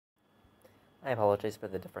I apologize for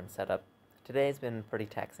the different setup. Today has been pretty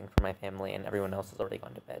taxing for my family, and everyone else has already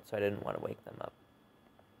gone to bed, so I didn't want to wake them up.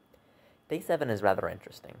 Day 7 is rather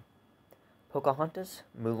interesting. Pocahontas,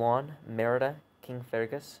 Mulan, Merida, King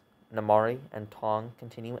Fergus, Namari, and Tong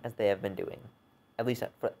continue as they have been doing, at least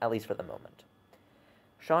for the moment.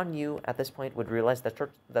 Shan Yu, at this point, would realize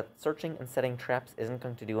that searching and setting traps isn't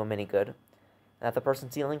going to do him any good, and that the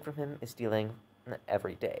person stealing from him is stealing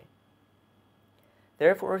every day.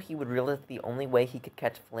 Therefore, he would realize that the only way he could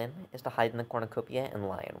catch Flynn is to hide in the cornucopia and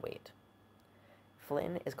lie in wait.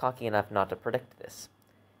 Flynn is cocky enough not to predict this,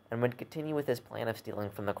 and would continue with his plan of stealing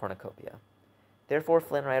from the cornucopia. Therefore,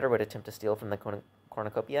 Flynn Rider would attempt to steal from the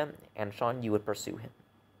cornucopia, and Shan Yu would pursue him.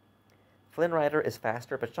 Flynn Rider is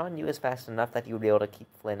faster, but Shan Yu is fast enough that he would be able to keep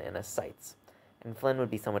Flynn in his sights, and Flynn would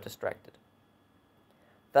be somewhat distracted.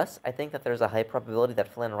 Thus, I think that there is a high probability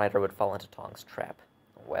that Flynn Rider would fall into Tong's trap,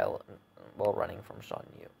 while running from Shan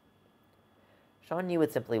Yu. Shan Yu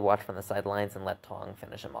would simply watch from the sidelines and let Tong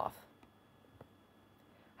finish him off.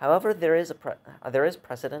 However, there is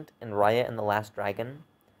precedent in Raya and the Last Dragon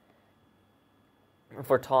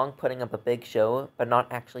for Tong putting up a big show, but not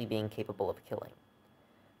actually being capable of killing.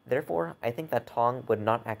 Therefore, I think that Tong would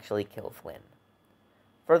not actually kill Flynn.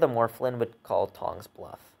 Furthermore, Flynn would call Tong's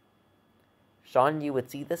bluff. Shan Yu would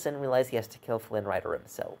see this and realize he has to kill Flynn Rider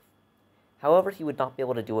himself. However, he would not be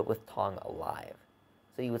able to do it with Tong alive,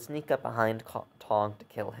 so he would sneak up behind Tong to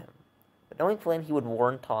kill him. But knowing Flynn, he would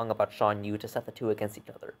warn Tong about Shan Yu to set the two against each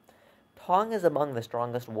other. Tong is among the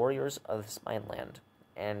strongest warriors of Spineland,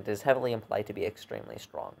 and is heavily implied to be extremely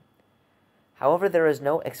strong. However, there is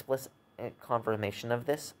no explicit confirmation of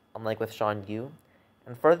this, unlike with Shan Yu,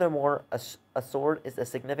 and furthermore, a sword is a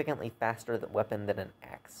significantly faster weapon than an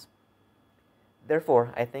axe.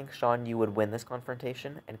 Therefore, I think Shan Yu would win this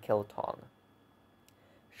confrontation and kill Tong.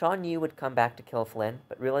 Shan Yu would come back to kill Flynn,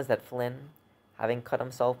 but realize that Flynn, having cut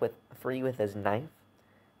himself free with his knife,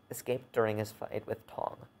 escaped during his fight with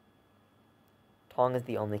Tong. Tong is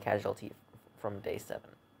the only casualty from Day 7.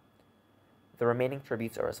 The remaining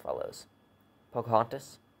tributes are as follows: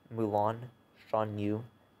 Pocahontas, Mulan, Shan Yu,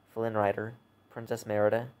 Flynn Rider, Princess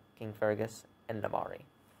Merida, King Fergus, and Namari.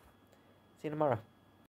 See you tomorrow.